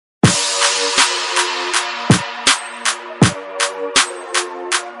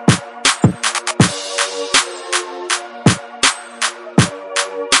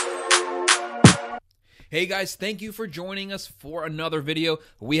Hey guys, thank you for joining us for another video.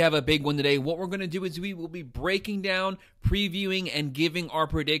 We have a big one today. What we're going to do is we will be breaking down, previewing, and giving our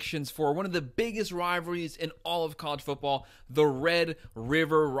predictions for one of the biggest rivalries in all of college football, the Red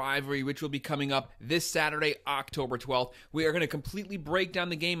River Rivalry, which will be coming up this Saturday, October 12th. We are going to completely break down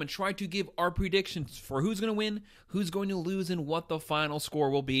the game and try to give our predictions for who's going to win, who's going to lose, and what the final score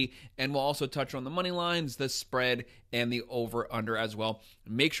will be. And we'll also touch on the money lines, the spread, and the over-under as well.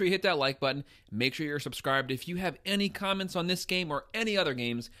 Make sure you hit that like button. Make sure you're subscribed. If you have any comments on this game or any other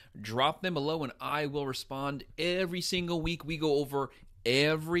games, drop them below and I will respond. Every single week we go over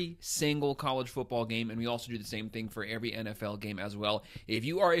every single college football game, and we also do the same thing for every NFL game as well. If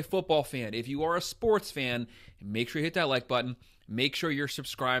you are a football fan, if you are a sports fan, make sure you hit that like button. Make sure you're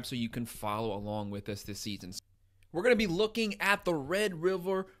subscribed so you can follow along with us this season. We're going to be looking at the Red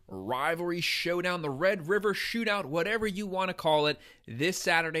River Rivalry Showdown, the Red River Shootout, whatever you want to call it, this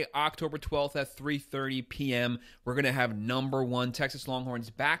Saturday, October 12th at 3:30 p.m. We're going to have number one Texas Longhorns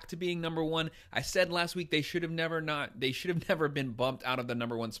back to being number one. I said last week they should have never been bumped out of the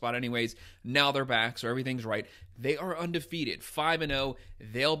number one spot anyways. Now they're back, so everything's right. They are undefeated, 5-0.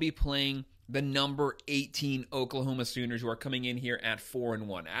 They'll be playing the number 18 Oklahoma Sooners, who are coming in here at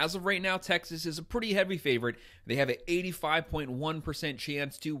 4-1. As of right now, Texas is a pretty heavy favorite. They have an 85.1%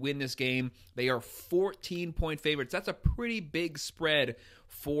 chance to win this game. They are 14-point favorites. That's a pretty big spread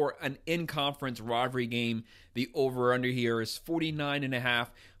for an in-conference rivalry game. The over-under here is 49.5.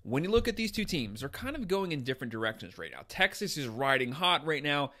 When you look at these two teams, they're kind of going in different directions right now. Texas is riding hot right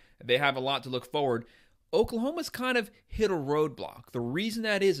now. They have a lot to look forward. Oklahoma's kind of hit a roadblock. The reason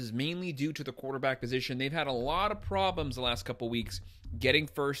that is mainly due to the quarterback position. They've had a lot of problems the last couple weeks getting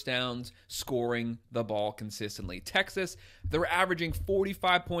first downs, scoring the ball consistently. Texas, they're averaging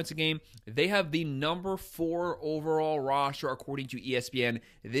 45 points a game. They have the number 4 overall roster according to ESPN.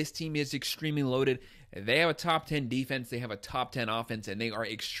 This team is extremely loaded. They have a top 10 defense. They have a top 10 offense, and they are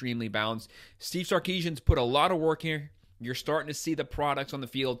extremely balanced. Steve Sarkisian's put a lot of work here. You're starting to see the products on the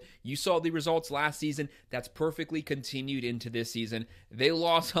field. You saw the results last season. That's perfectly continued into this season. They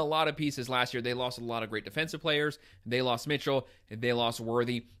lost a lot of pieces last year. They lost a lot of great defensive players. They lost Mitchell. They lost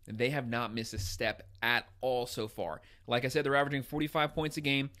Worthy. They have not missed a step at all so far. Like I said, they're averaging 45 points a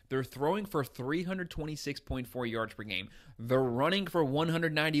game. They're throwing for 326.4 yards per game. They're running for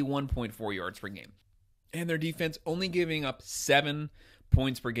 191.4 yards per game. And their defense only giving up 7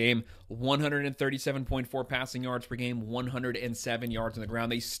 points per game, 137.4 passing yards per game, 107 yards on the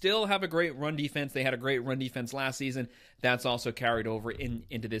ground. They still have a great run defense. They had a great run defense last season. That's also carried over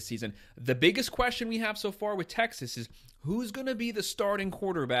into this season. The biggest question we have so far with Texas is who's going to be the starting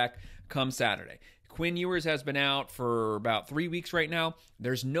quarterback come Saturday. Quinn Ewers has been out for about 3 weeks right now.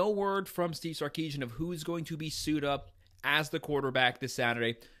 There's no word from Steve Sarkisian of who's going to be suited up as the quarterback this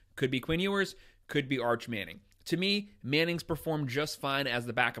Saturday. Could be Quinn Ewers, could be Arch Manning. To me, Manning's performed just fine as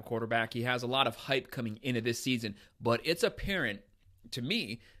the backup quarterback. He has a lot of hype coming into this season, but it's apparent to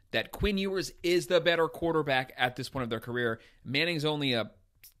me that Quinn Ewers is the better quarterback at this point of their career. Manning's only a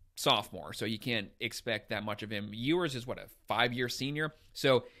sophomore, so you can't expect that much of him. Ewers is, a 5-year senior?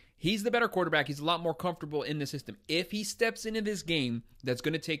 So he's the better quarterback. He's a lot more comfortable in the system. If he steps into this game, that's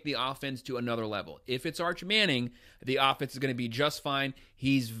going to take the offense to another level. If it's Arch Manning, the offense is going to be just fine.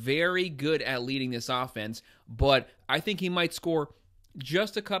 He's very good at leading this offense, but I think he might score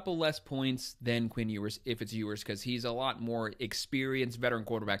just a couple less points than Quinn Ewers if it's Ewers, because he's a lot more experienced veteran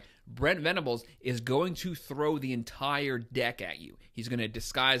quarterback. Brent Venables is going to throw the entire deck at you. He's going to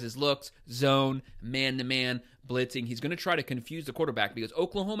disguise his looks, zone, man-to-man, blitzing. He's going to try to confuse the quarterback because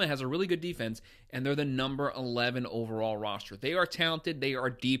Oklahoma has a really good defense, and they're the number 11 overall roster. They are talented. They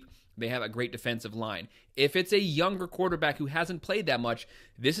are deep. They have a great defensive line. If it's a younger quarterback who hasn't played that much,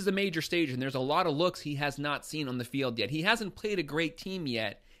 this is a major stage, and there's a lot of looks he has not seen on the field yet. He hasn't played a great team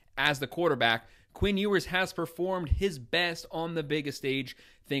yet as the quarterback. Quinn Ewers has performed his best on the biggest stage.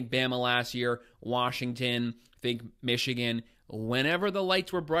 Think Bama last year, Washington, think Michigan. Whenever the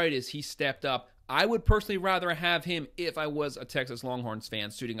lights were brightest, he stepped up. I would personally rather have him if I was a Texas Longhorns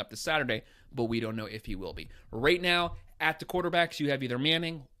fan suiting up this Saturday, but we don't know if he will be. Right now, at the quarterbacks, you have either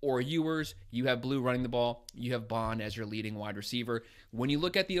Manning or Ewers. You have Blue running the ball. You have Bond as your leading wide receiver. When you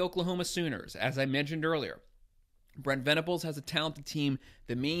look at the Oklahoma Sooners, as I mentioned earlier, Brent Venables has a talented team.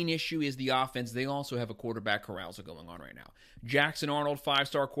 The main issue is the offense. They also have a quarterback carousal going on right now. Jackson Arnold,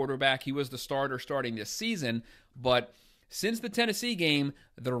 5-star quarterback. He was the starter starting this season, but since the Tennessee game,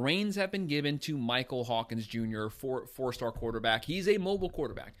 the reins have been given to Michael Hawkins Jr., 4-star quarterback. He's a mobile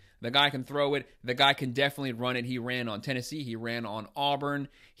quarterback. The guy can throw it. The guy can definitely run it. He ran on Tennessee. He ran on Auburn.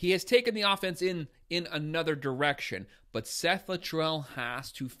 He has taken the offense in another direction, but Seth Littrell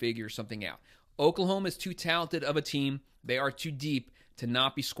has to figure something out. Oklahoma is too talented of a team. They are too deep to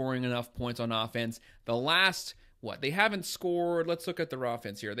not be scoring enough points on offense. The last, they haven't scored. Let's look at their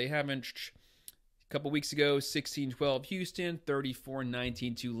offense here. They haven't, a couple weeks ago, 16-12 Houston,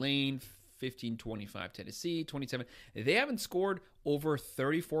 34-19 Tulane, 15-25 Tennessee, 27. They haven't scored over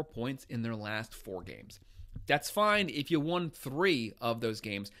 34 points in their last 4 games. That's fine if you won 3 of those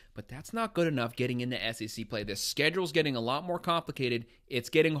games, but that's not good enough getting into SEC play. The schedule's getting a lot more complicated. It's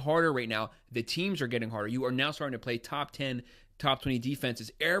getting harder right now. The teams are getting harder. You are now starting to play top 10, top 20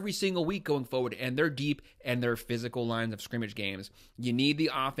 defenses every single week going forward, and they're deep and they're physical lines of scrimmage games. You need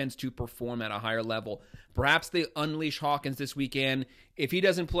the offense to perform at a higher level. Perhaps they unleash Hawkins this weekend. If he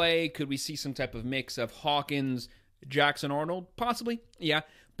doesn't play, could we see some type of mix of Hawkins, Jackson Arnold? Possibly, yeah.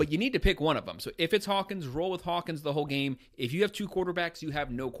 But you need to pick one of them. So if it's Hawkins, roll with Hawkins the whole game. If you have 2 quarterbacks, you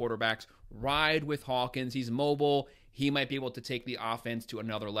have no quarterbacks. Ride with Hawkins. He's mobile. He might be able to take the offense to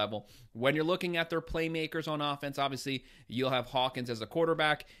another level. When you're looking at their playmakers on offense, obviously, you'll have Hawkins as a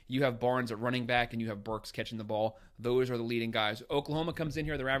quarterback. You have Barnes at running back, and you have Burks catching the ball. Those are the leading guys. Oklahoma comes in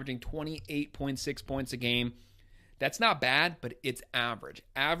here. They're averaging 28.6 points a game. That's not bad, but it's average.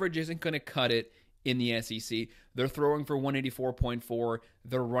 Average isn't going to cut it in the SEC. They're throwing for 184.4.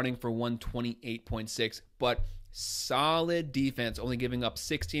 They're running for 128.6. But solid defense, only giving up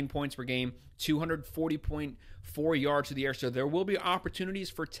 16 points per game, 240.4 yards to the air. So there will be opportunities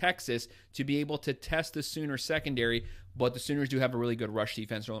for Texas to be able to test the Sooners secondary, but the Sooners do have a really good rush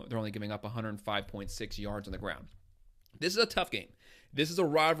defense. They're only giving up 105.6 yards on the ground. This is a tough game. This is a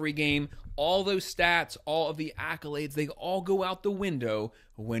rivalry game. All those stats, all of the accolades, they all go out the window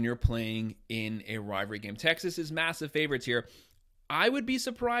when you're playing in a rivalry game. Texas is massive favorites here. I would be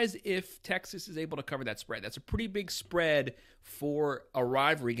surprised if Texas is able to cover that spread. That's a pretty big spread for a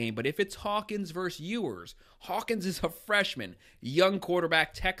rivalry game. But if it's Hawkins versus Ewers, Hawkins is a freshman, young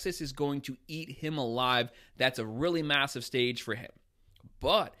quarterback. Texas is going to eat him alive. That's a really massive stage for him.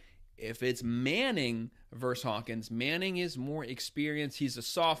 But if it's Manning versus Hawkins, Manning is more experienced. He's a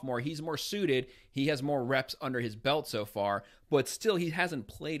sophomore. He's more suited. He has more reps under his belt so far, but still he hasn't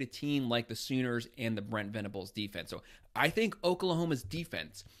played a team like the Sooners and the Brent Venables defense. So I think Oklahoma's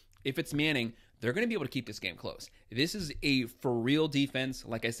defense, if it's Manning, they're going to be able to keep this game close. This is a for real defense.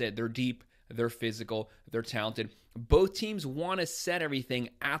 Like I said, they're deep, they're physical, they're talented. Both teams want to set everything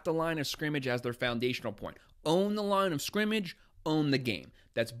at the line of scrimmage as their foundational point. Own the line of scrimmage, own the game.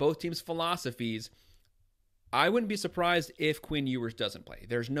 That's both teams' philosophies. I wouldn't be surprised if Quinn Ewers doesn't play.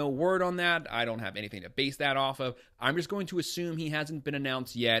 There's no word on that. I don't have anything to base that off of. I'm just going to assume he hasn't been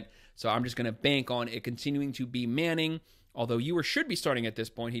announced yet, so I'm just going to bank on it continuing to be Manning, although Ewers should be starting at this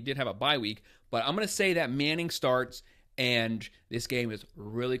point. He did have a bye week, but I'm going to say that Manning starts, and this game is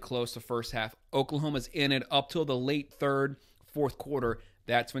really close to first half. Oklahoma's in it up till the late third, fourth quarter.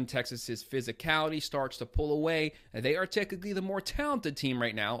 That's when Texas's physicality starts to pull away. They are technically the more talented team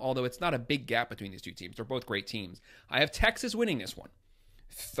right now, although it's not a big gap between these two teams. They're both great teams. I have Texas winning this one,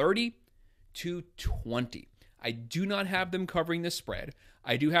 30-20. I do not have them covering the spread.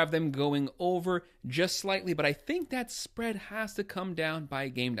 I do have them going over just slightly, but I think that spread has to come down by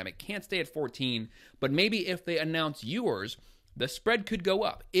game time. It can't stay at 14, but maybe if they announce Ewers, the spread could go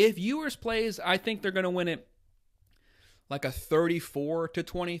up. If Ewers plays, I think they're going to win it like a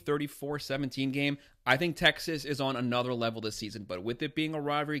 34-20, 34-17 game. I think Texas is on another level this season, but with it being a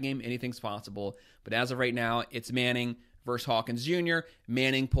rivalry game, anything's possible. But as of right now, it's Manning versus Hawkins Jr.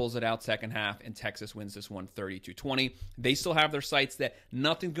 Manning pulls it out second half, and Texas wins this one 30-20. They still have their sights that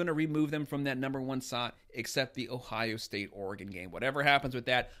nothing's going to remove them from that number one spot except the Ohio State-Oregon game. Whatever happens with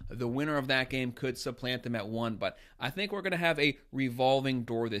that, the winner of that game could supplant them at 1, but I think we're going to have a revolving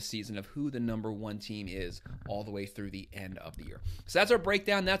door this season of who the number 1 team is all the way through the end of the year. So that's our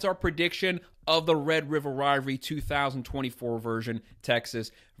breakdown. That's our prediction of the Red River Rivalry 2024 version, Texas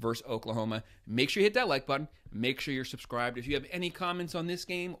versus Oklahoma. Make sure you hit that like button. Make sure you're subscribed. If you have any comments on this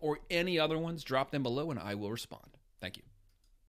game or any other ones, drop them below and I will respond. Thank you.